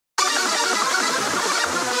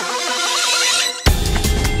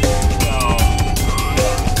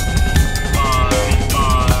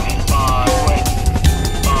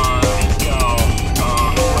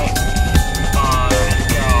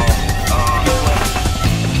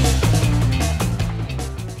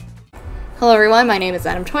Hello everyone, my name is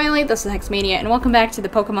Adam Twilight, this is Hex Mania, and welcome back to the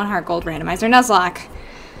Pokémon HeartGold Randomizer Nuzlocke.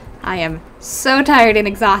 I am so tired and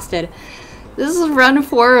exhausted. This is run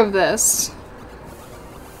 4 of this.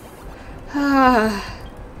 I'm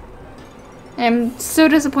so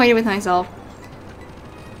disappointed with myself.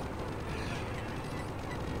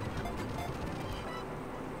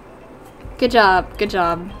 Good job, good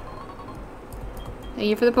job. Thank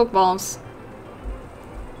you for the Pokeballs.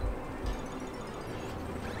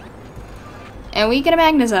 And we get a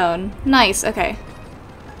Magnezone. Nice, okay.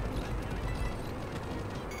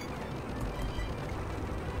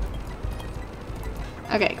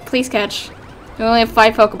 Okay, please catch. We only have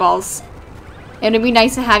 5 Pokeballs. And it'd be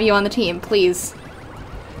nice to have you on the team, please.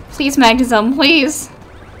 Please, Magnezone, please!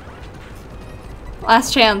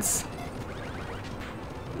 Last chance.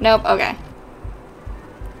 Nope, okay.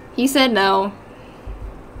 He said no.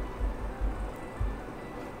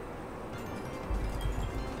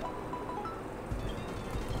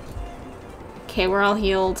 Okay, we're all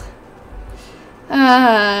healed.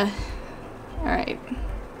 Alright.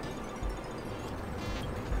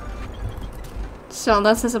 So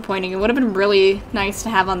that's disappointing. It would have been really nice to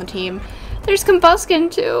have on the team. There's Combuskin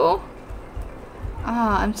too!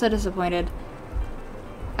 Ah, I'm so disappointed.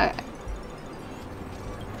 Okay.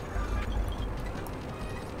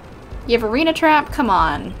 You have Arena Trap? Come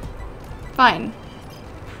on. Fine.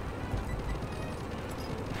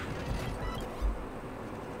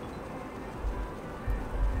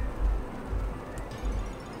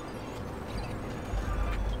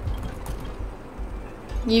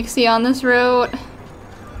 Uxie on this route.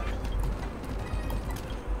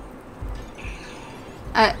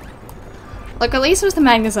 Look, at least it was the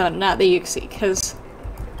Magnezone, not the Uxie, because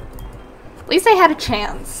at least I had a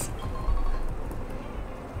chance.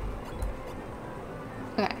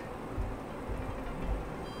 Okay.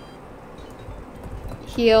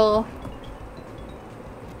 Heal.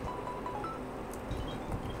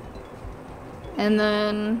 And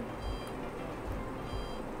then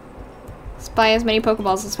buy as many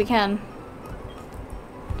Pokeballs as we can.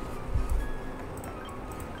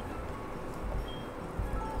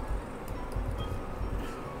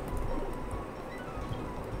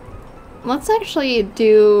 Let's actually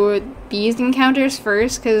do these encounters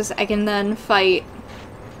first, because I can then fight.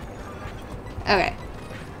 Okay.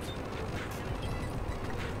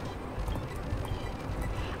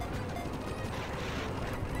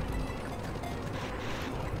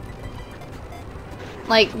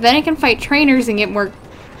 Like, then I can fight trainers and get more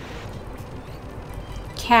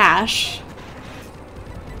cash.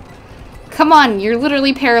 Come on, you're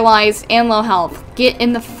literally paralyzed and low health. Get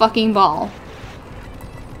in the fucking ball.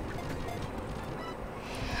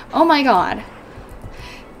 Oh my god.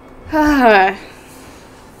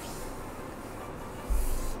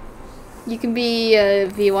 You can be a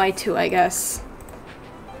VY2, I guess.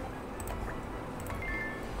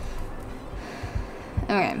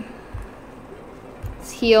 Okay.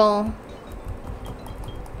 Heal.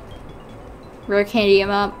 Rare candy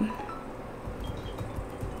him up.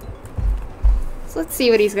 So let's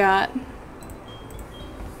see what he's got.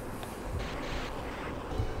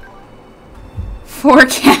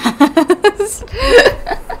 Forecast.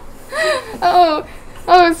 Oh,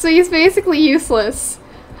 so he's basically useless.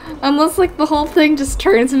 Unless like the whole thing just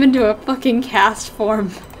turns him into a fucking cast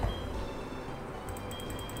form.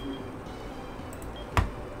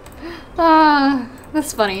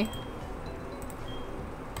 That's funny.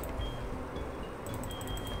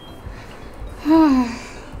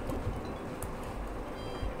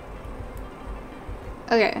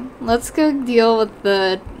 Okay, let's go deal with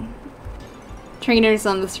the trainers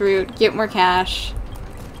on this route, get more cash.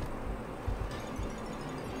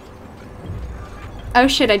 Oh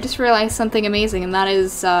shit, I just realized something amazing, and that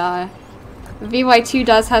is, VY2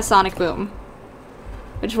 does have Sonic Boom,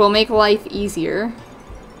 which will make life easier.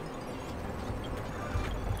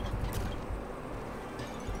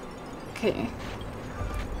 Okay.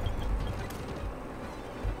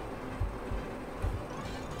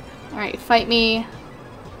 Alright, fight me.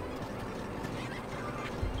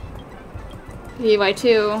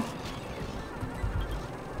 VY2.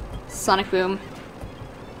 Sonic Boom.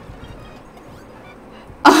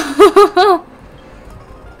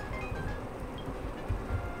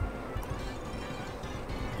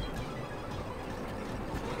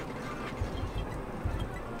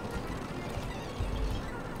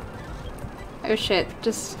 Oh shit,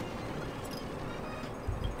 just...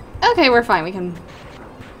 Okay, we're fine, we can...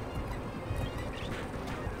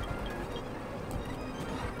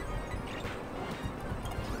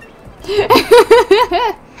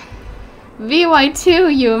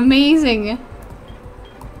 VY2, you amazing!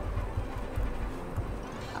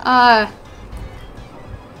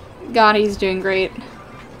 God, he's doing great.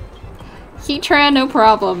 Heatran, no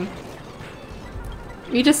problem.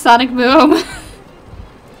 We just Sonic Boom.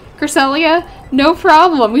 Cresselia, no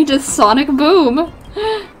problem. We just Sonic Boom.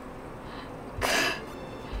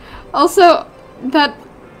 Also, that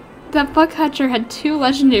Bug Catcher had 2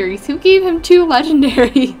 legendaries. Who gave him 2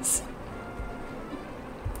 legendaries?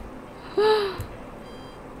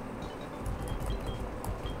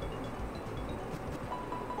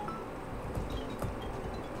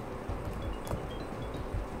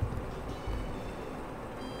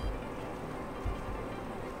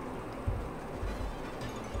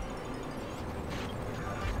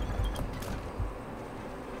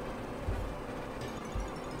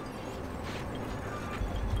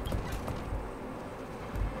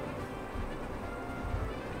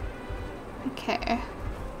 Okay.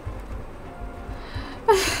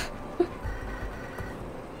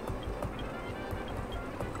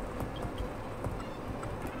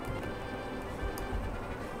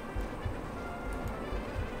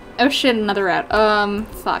 Oh shit, another route.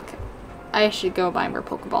 Fuck. I should go buy more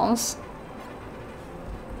Pokeballs.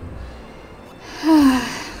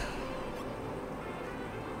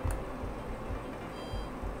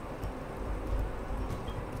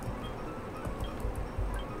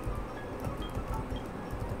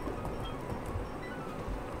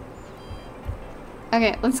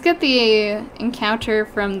 Okay, let's get the encounter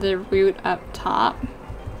from the route up top.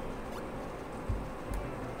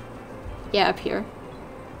 Yeah, up here.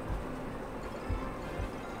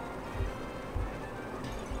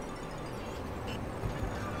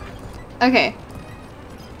 Okay.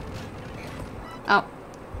 Oh.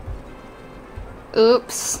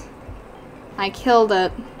 Oops. I killed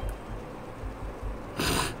it.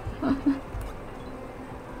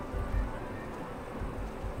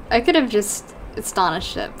 I could have just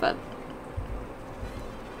astonished it, but...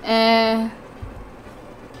 I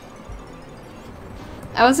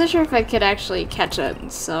wasn't sure if I could actually catch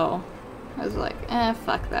it, so... I was like,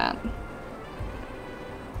 fuck that.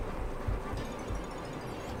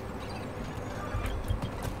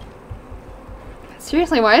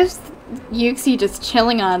 Seriously, why is Yuxi just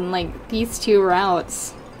chilling on, like, these 2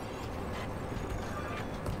 routes?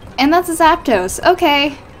 And that's a Zapdos,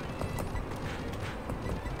 okay.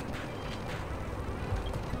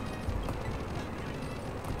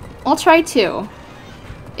 I'll try 2.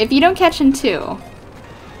 If you don't catch in 2.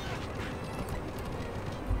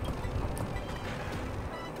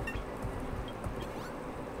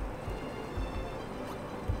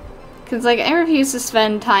 Cause like I refuse to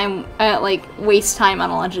spend time like waste time on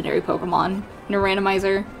a legendary Pokemon in a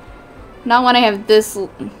randomizer. Not when I have this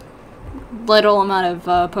little amount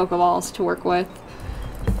of Pokeballs to work with.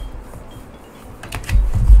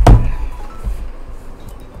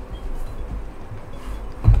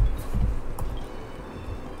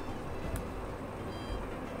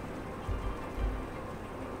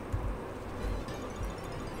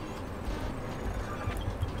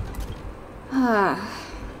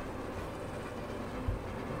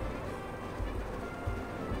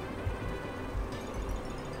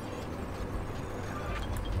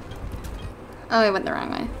 Oh, I went the wrong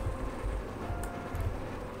way.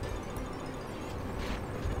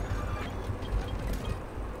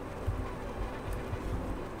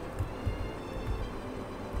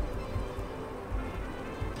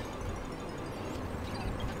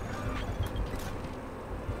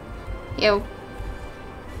 Yo.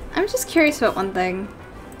 I'm just curious about one thing.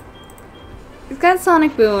 He's got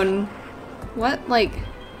Sonic Boom. What, like...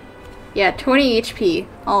 Yeah, 20 HP,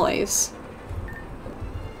 always.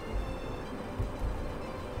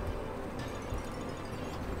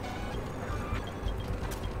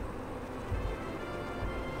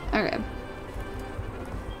 Okay.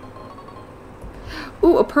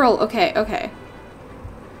 Ooh, a pearl. Okay, okay.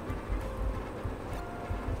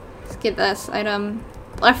 Let's get this item.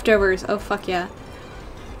 Leftovers. Oh, fuck yeah.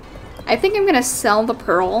 I think I'm gonna sell the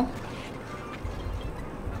pearl.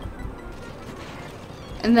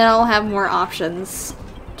 And then I'll have more options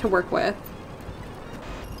to work with.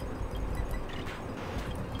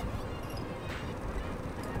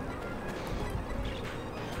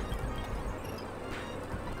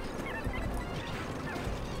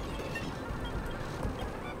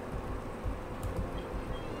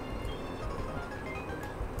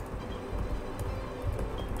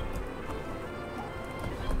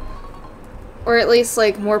 Or at least,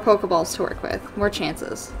 like, more Pokeballs to work with. More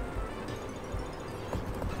chances.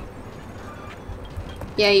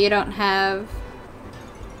 Yeah, you don't have...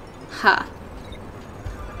 Ha.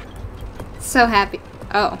 So happy.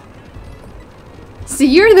 Oh. So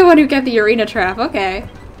you're the one who got the arena trap, okay.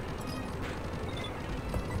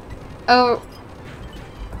 Oh.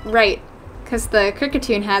 right. Because the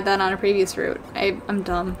Cricketune had that on a previous route. I'm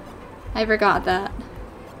dumb. I forgot that.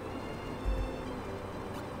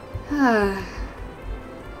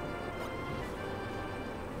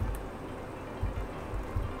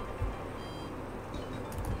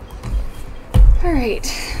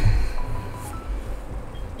 Alright.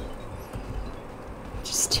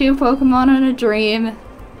 Just 2 Pokemon in a dream.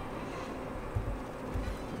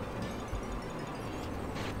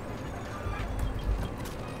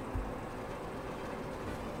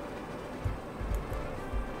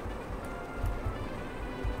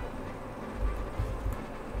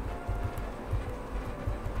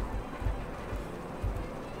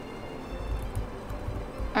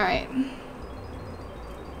 Alright.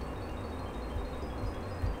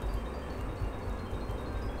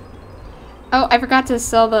 Oh, I forgot to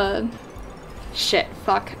sell the... Shit,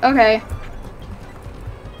 fuck. Okay.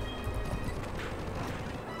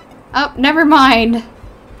 Oh, never mind.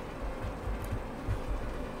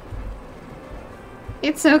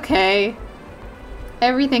 It's okay.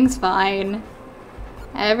 Everything's fine.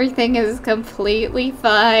 Everything is completely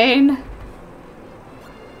fine.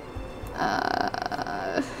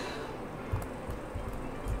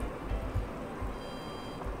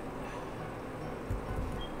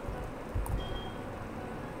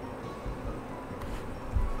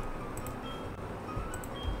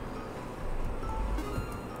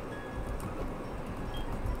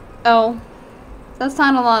 Oh, that's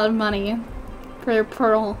not a lot of money for your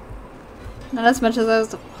portal. Not as much as I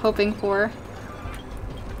was hoping for.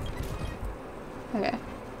 Okay.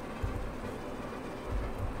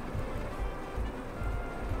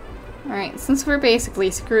 Alright, since we're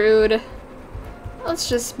basically screwed, let's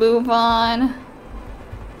just move on.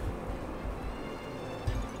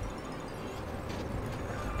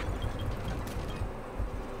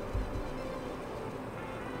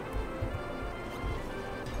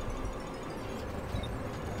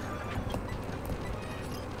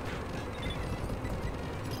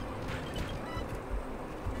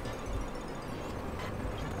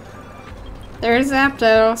 There's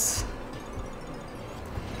Zapdos.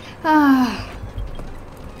 Ah.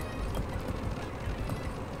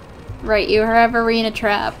 Right, you have Arena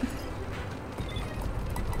Trap.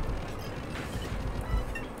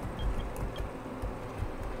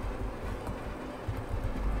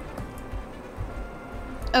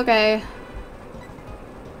 Okay.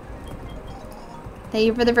 Thank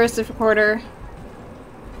you for the first recorder.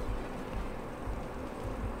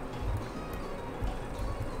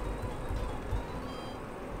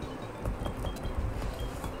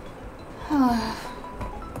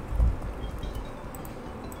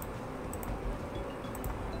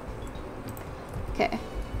 Okay.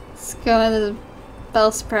 Let's go into the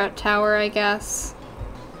Bellsprout Tower, I guess.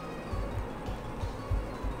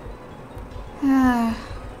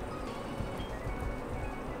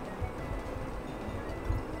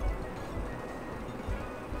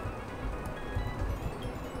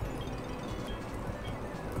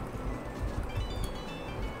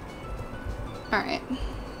 Alright.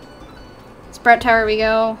 Sprout Tower we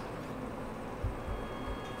go.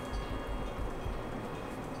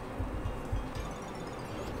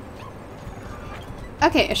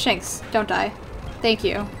 Okay, a Shinx. Don't die. Thank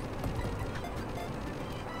you.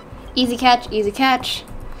 Easy catch, easy catch.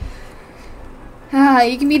 Ah,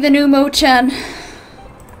 you can be the new Mo-chan.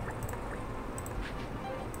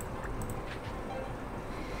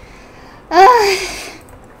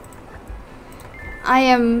 I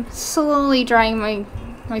am slowly driving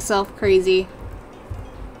myself crazy.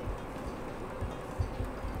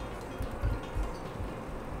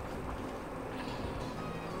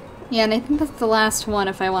 Yeah, and I think that's the last one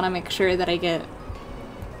if I want to make sure that I get,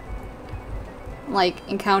 like,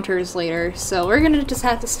 encounters later. So we're gonna just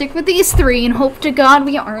have to stick with these 3 and hope to God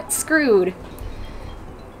we aren't screwed.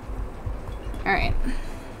 Alright.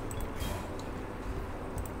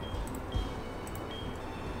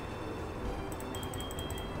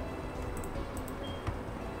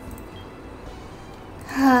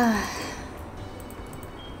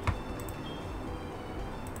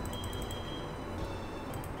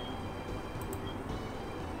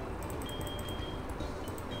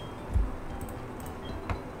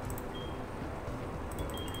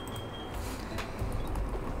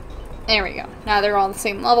 There we go. Now they're all on the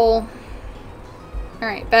same level.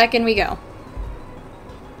 Alright, back in we go.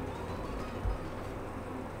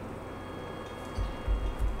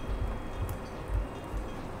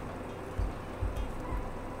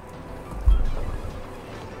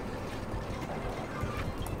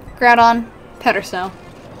 Groudon, Powder Snow.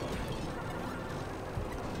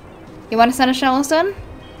 You want to send a Shallow Stone?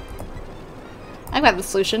 I've got the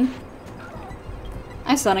solution.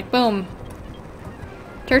 Nice Sonic, boom.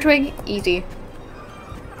 Turtwig, easy.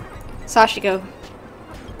 Sashiko.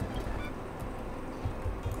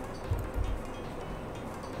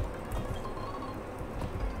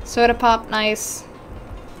 Soda Pop, nice.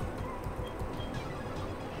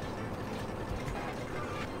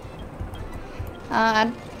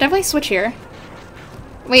 Definitely switch here.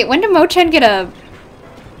 Wait, when did Mo-chan get an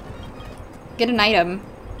item?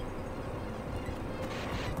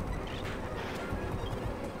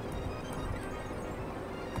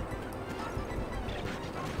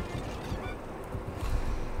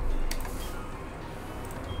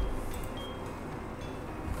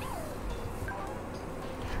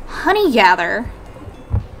 Honey Gather.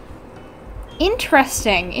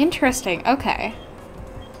 Interesting, interesting. Okay.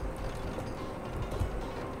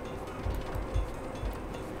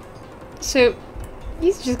 So,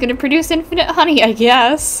 he's just gonna produce infinite honey, I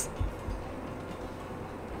guess.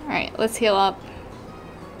 Alright, let's heal up.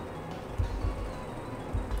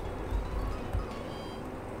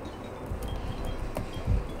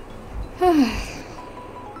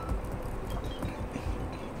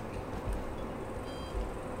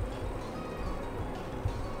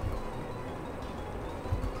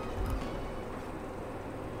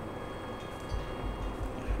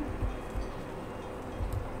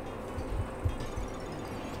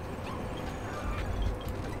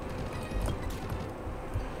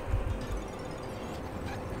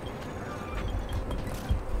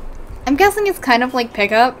 I'm guessing it's kind of like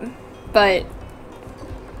pickup, but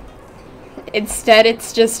instead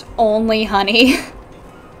it's just only honey.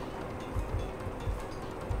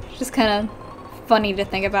 It's just kind of funny to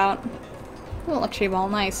think about. Oh, luxury ball,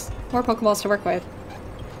 nice. More Pokeballs to work with.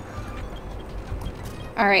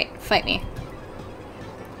 Alright, fight me.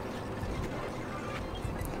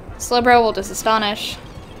 Slowbro will just astonish.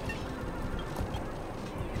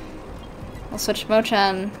 We'll switch to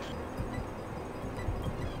Mo-chan.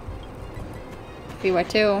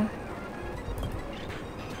 VY2.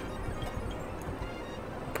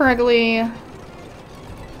 Pergly.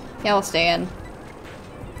 Yeah, we'll stay in.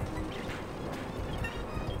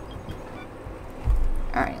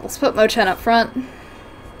 Alright, let's put Mo-chan up front.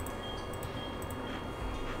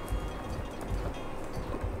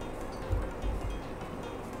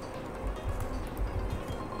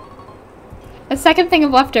 A second thing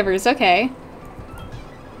of leftovers, okay.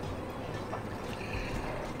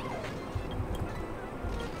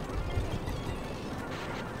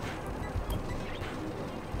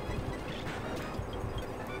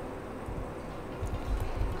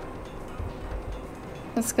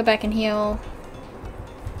 Let's go back and heal.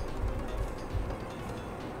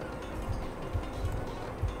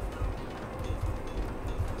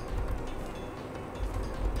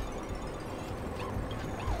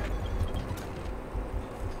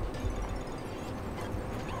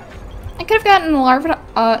 I could have gotten a larva.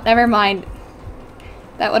 Never mind.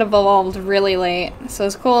 That would have evolved really late. So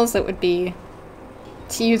as cool as it would be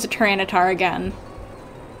to use a Tyranitar again.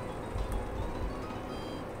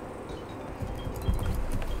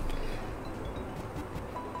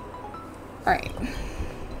 Alright.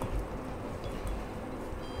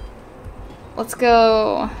 Let's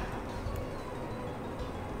go.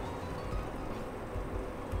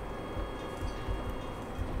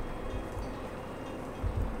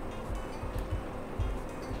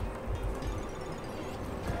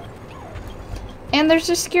 And there's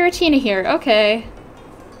just Giratina here, okay.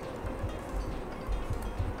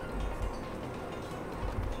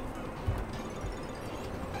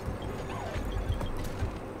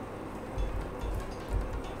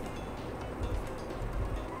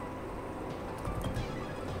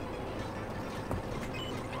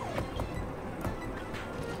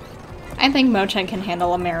 I think Mo-chan can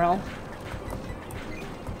handle a Meryl.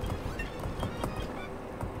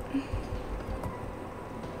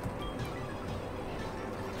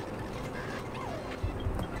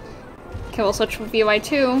 Okay, we'll switch with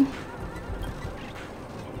VY2.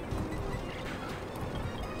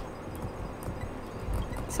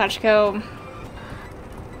 Sachiko.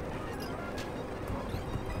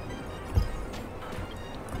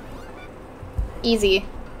 Easy.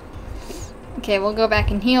 Okay, we'll go back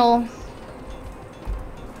and heal.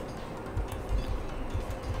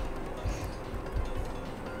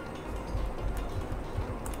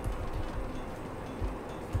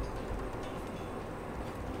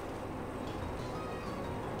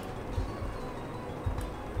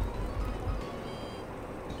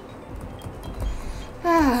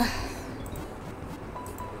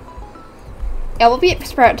 Yeah, we'll be at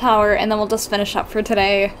Sprout Tower, and then we'll just finish up for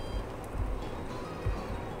today.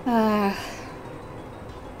 I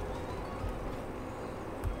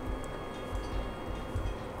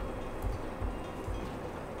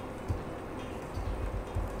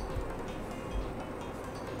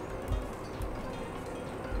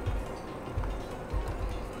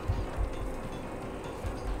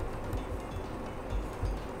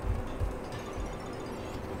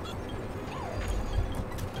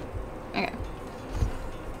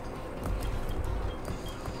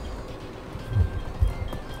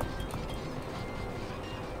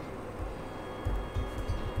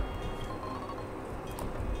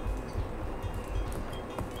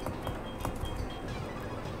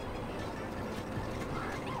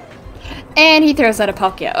And he throws out a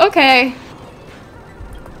Palkia. Okay.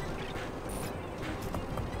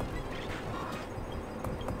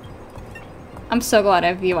 I'm so glad I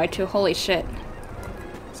have UI2. Holy shit.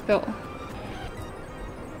 Let's go.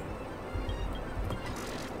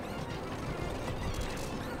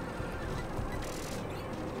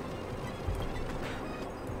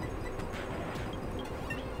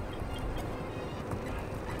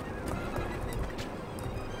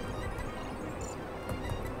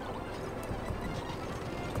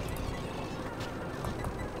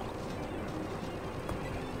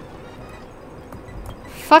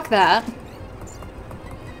 Fuck that.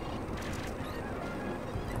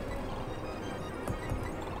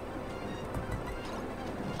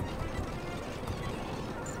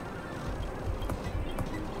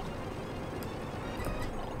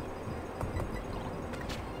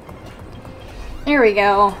 There we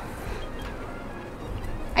go.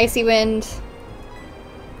 Icy Wind.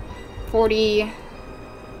 40.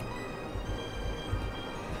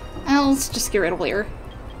 Let's just get rid of Leer.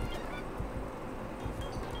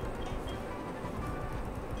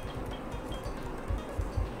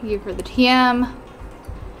 You for the TM.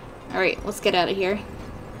 Alright, let's get out of here.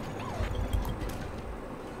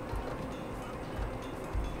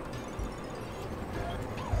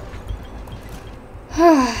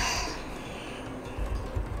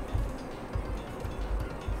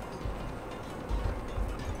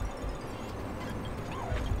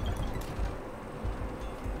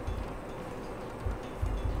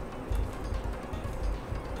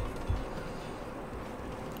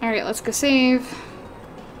 Alright, let's go save.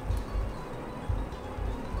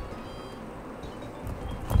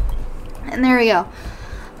 And there we go.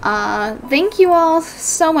 Thank you all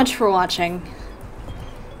so much for watching.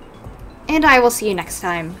 And I will see you next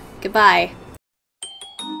time. Goodbye.